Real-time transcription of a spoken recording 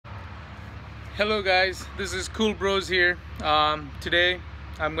Hello guys, this is Cool Bros here. Today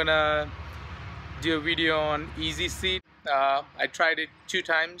I'm gonna do a video on Easy Seed. I tried it 2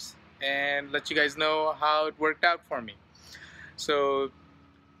 times and let you guys know how it worked out for me. So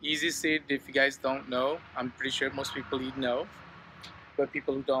Easy Seed, if you guys don't know, I'm pretty sure most people know, but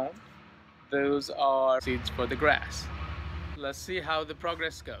people who don't, those are seeds for the grass. Let's see how the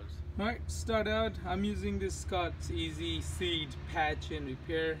progress goes. Alright, start out, I'm using this Scott's Easy Seed Patch and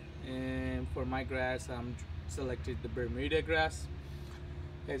Repair, and for my grass I'm selected the Bermuda grass.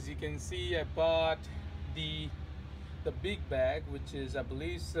 As you can see, I bought the big bag, which is, I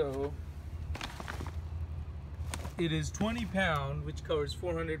believe so, it is 20 pound, which covers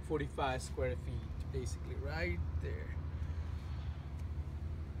 445 square feet, basically right there.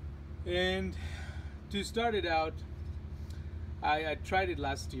 And to start it out, I tried it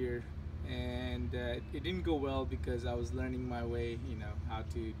last year and it didn't go well because I was learning my way, how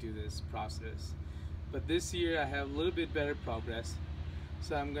to do this process. But this year I have a little bit better progress,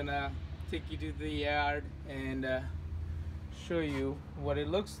 so I'm gonna take you to the yard and show you what it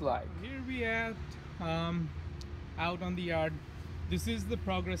looks like. Here we are out on the yard. This is the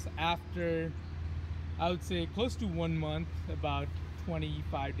progress after, I would say, close to 1 month, about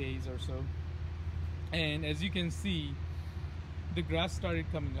 25 days or so. And as you can see, the grass started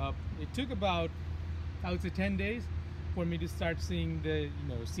coming up. It took about, I would say, 10 days for me to start seeing the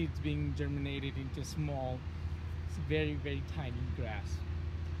seeds being germinated into small, very, very tiny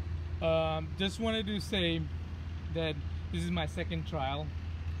grass. Just wanted to say that this is my second trial,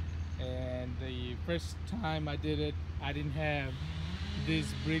 and the first time I did it, I didn't have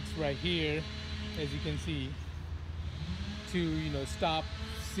these bricks right here, as you can see, to stop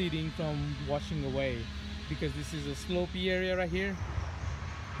seeding from washing away, because this is a slopey area right here,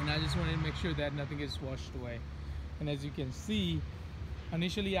 and I just wanted to make sure that nothing gets washed away. And as you can see,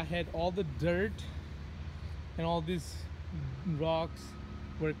 initially I had all the dirt and all these rocks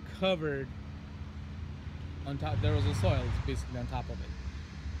were covered on top. There was a soil basically on top of it.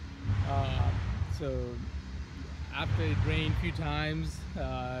 So after it rained a few times,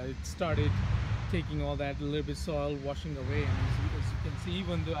 it started taking all that little bit soil, washing away. And as you can see,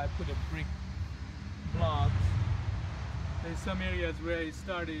 even though I put a brick blocks, there's some areas where it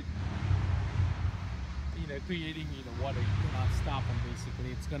started creating water. You cannot stop them.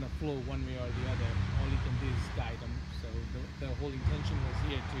 Basically it's gonna flow one way or the other. All you can do is guide them. So the whole intention was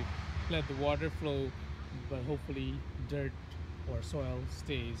here to let the water flow, but hopefully dirt or soil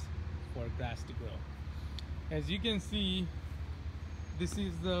stays for grass to grow. As you can see, this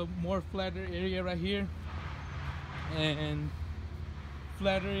is the more flatter area right here, and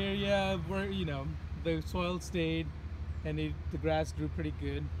flatter area where the soil stayed and the grass grew pretty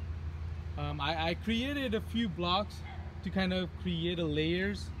good. I created a few blocks to kind of create a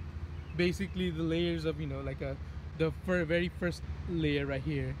layers, basically the layers of the very first layer right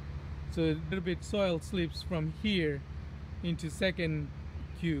here. So a little bit soil slips from here into second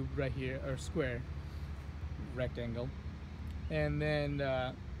cube right here, or square rectangle, and then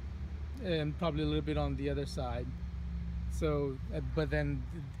and probably a little bit on the other side. So but then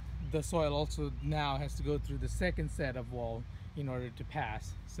the soil also now has to go through the second set of wall in order to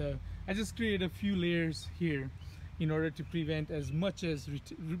pass. So I just created a few layers here in order to prevent as much as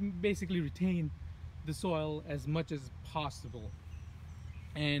basically retain the soil as much as possible.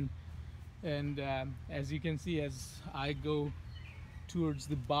 And as you can see, as I go towards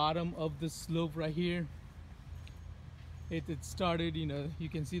the bottom of the slope right here, it started, you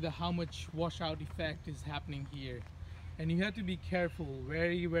can see how much washout effect is happening here. And you have to be careful,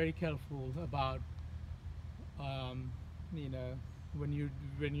 very, very careful about when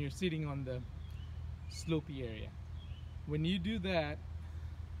you're sitting on the slopey area. When you do that,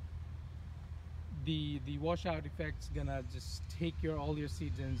 the washout effect's gonna just take all your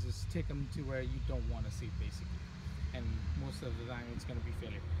seeds and just take them to where you don't want to seed, basically. And most of the time it's gonna be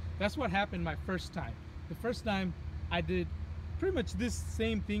failure. That's what happened my first time. The first time I did pretty much this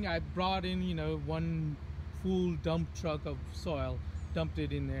same thing. I brought in one full dump truck of soil, dumped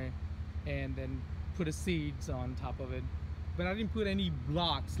it in there, and then put a seeds on top of it. But I didn't put any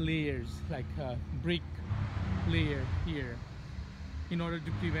blocks, layers, like a brick layer here, in order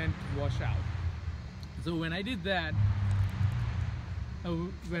to prevent washout. So when I did that,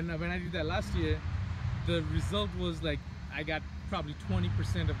 when I did that last year, the result was like I got probably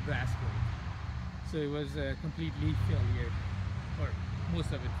 20% of grass growth. So it was a complete leaf failure, or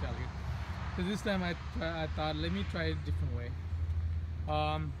most of it failure. So this time I thought, let me try it a different way.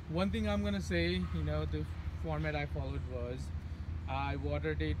 One thing I'm gonna say, the format I followed was I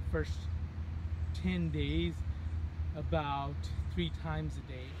watered it first 10 days about 3 times a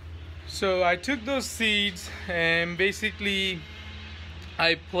day, So I took those seeds and basically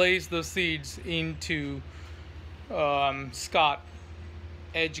I placed those seeds into Scott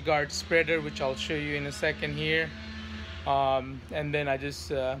edge guard spreader, which I'll show you in a second here. And then I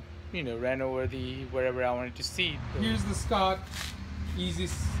just ran over the wherever I wanted to seed. Here's the Scott Easy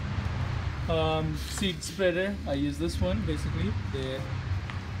seed spreader. I use this one basically there.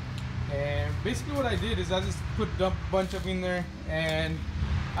 And basically what I did is I just put a bunch of in there and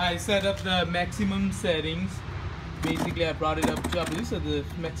I set up the maximum settings. Basically I brought it up to, I believe so the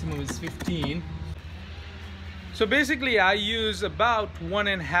maximum is 15. So basically I use about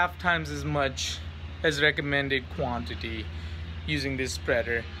 1.5 times as much as recommended quantity using this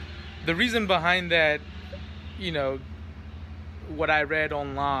spreader. The reason behind that, you know, what I read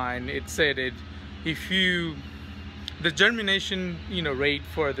online, it said the germination, rate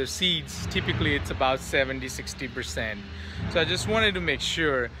for the seeds, typically it's about 70-60%. So I just wanted to make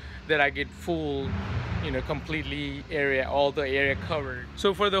sure that I get full, completely all the area covered.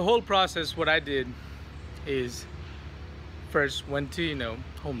 So for the whole process, what I did is first went to,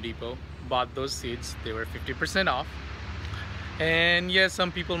 Home Depot, bought those seeds. They were 50% off. And yes,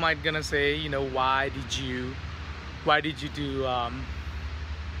 some people might gonna say, why did you do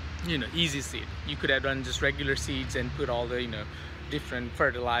easy seed? You could have done just regular seeds and put all the different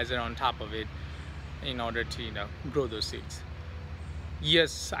fertilizer on top of it in order to grow those seeds.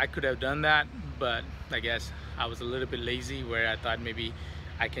 Yes, I could have done that, but I guess I was a little bit lazy, where I thought maybe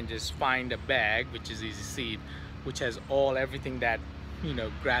I can just find a bag, which is Easy Seed, which has everything that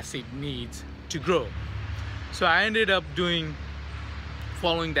grass seed needs to grow. So I ended up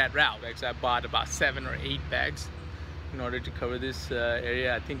following that route. Actually, I bought about 7 or 8 bags in order to cover this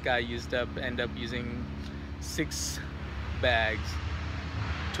area. I think I end up using 6 bags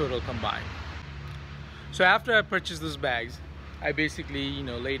total combined. So after I purchased those bags, I basically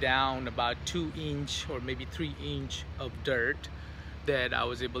lay down about 2-inch or maybe 3-inch of dirt that I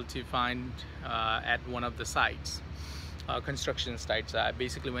was able to find at one of the sites, construction sites. I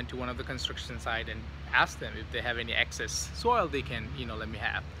basically went to one of the construction sites and asked them if they have any excess soil they can let me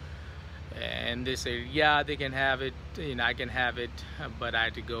have. And they said, yeah, they can have it, I can have it, but I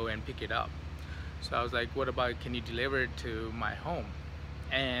had to go and pick it up. So I was like, what about, can you deliver it to my home?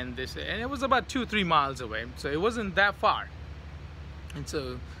 And they said, and it was about 2-3 miles away, so it wasn't that far. And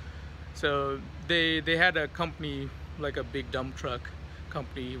so they had a company, like a big dump truck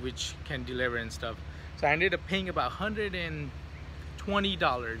company, which can deliver and stuff. So I ended up paying about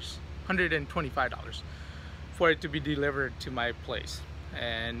 $125 for it to be delivered to my place.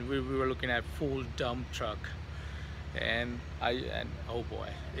 And we were looking at full dump truck, and oh boy,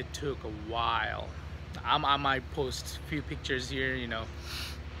 it took a while. I might post a few pictures here, and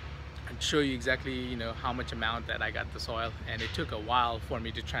show you exactly how much amount that I got the soil, and it took a while for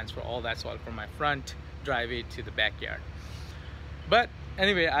me to transfer all that soil from my front driveway to the backyard. But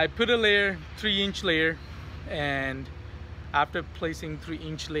anyway, I put a layer, 3-inch layer, and after placing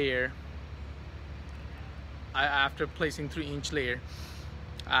 3-inch layer,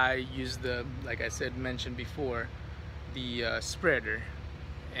 I used the, like I mentioned before, the spreader,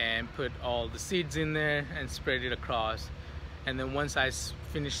 and put all the seeds in there and spread it across. And then once I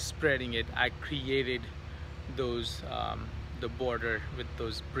finished spreading it, I created those the border with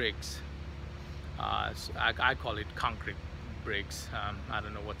those bricks. So I call it concrete bricks. I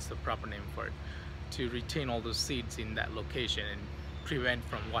don't know what's the proper name for it, to retain all those seeds in that location and prevent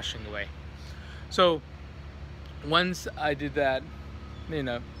from washing away. So once I did that,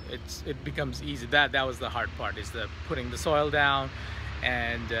 it becomes easy. That was the hard part, is the putting the soil down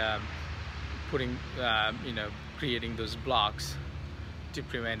and creating those blocks to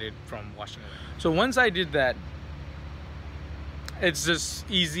prevent it from washing away. So once I did that, it's just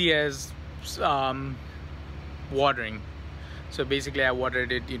easy as watering. So basically I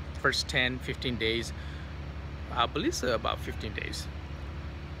watered it in first 10-15 days. I believe so, about 15 days.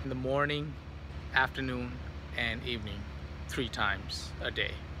 In the morning, afternoon, and evening, 3 times a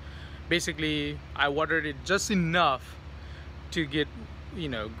day. Basically, I watered it just enough to get,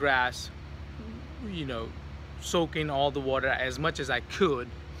 grass, soaking all the water as much as I could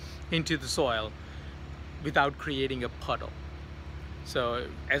into the soil without creating a puddle. So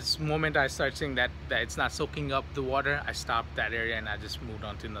as the moment I start seeing that it's not soaking up the water, I stopped that area and I just moved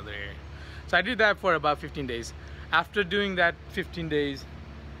on to another area. So I did that for about 15 days. After doing that 15 days,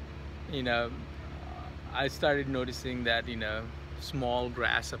 I started noticing that, small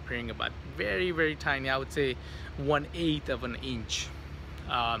grass appearing about very tiny, I would say 1/8 of an inch,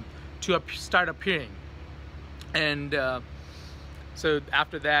 to start appearing. And so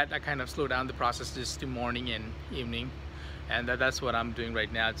after that, I kind of slowed down the process just to morning and evening. and that's what I'm doing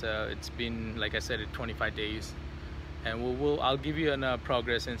right now. It's been, like I said, 25 days, and I'll give you a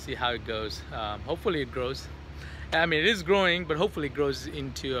progress and see how it goes. Hopefully it grows. I mean, it is growing, but hopefully it grows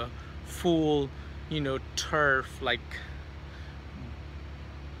into a full, you know, turf like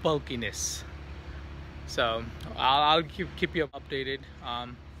bulkiness. So I'll keep you updated.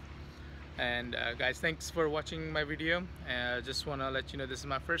 And guys, thanks for watching my video. Just want to let you know this is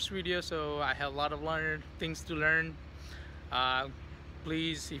my first video, so I have a lot of things to learn.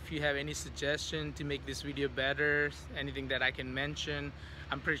 Please, if you have any suggestion to make this video better, anything that I can mention,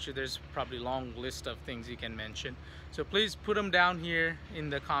 I'm pretty sure there's probably a long list of things you can mention, so please put them down here in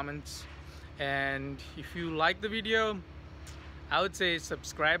the comments. And if you like the video, I would say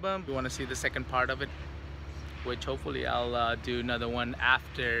subscribe them. If you want to see the second part of it, which hopefully I'll do another one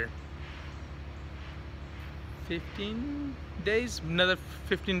after 15 days, another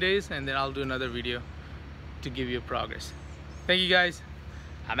 15 days, and then I'll do another video to give you progress. Thank you guys.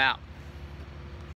 I'm out.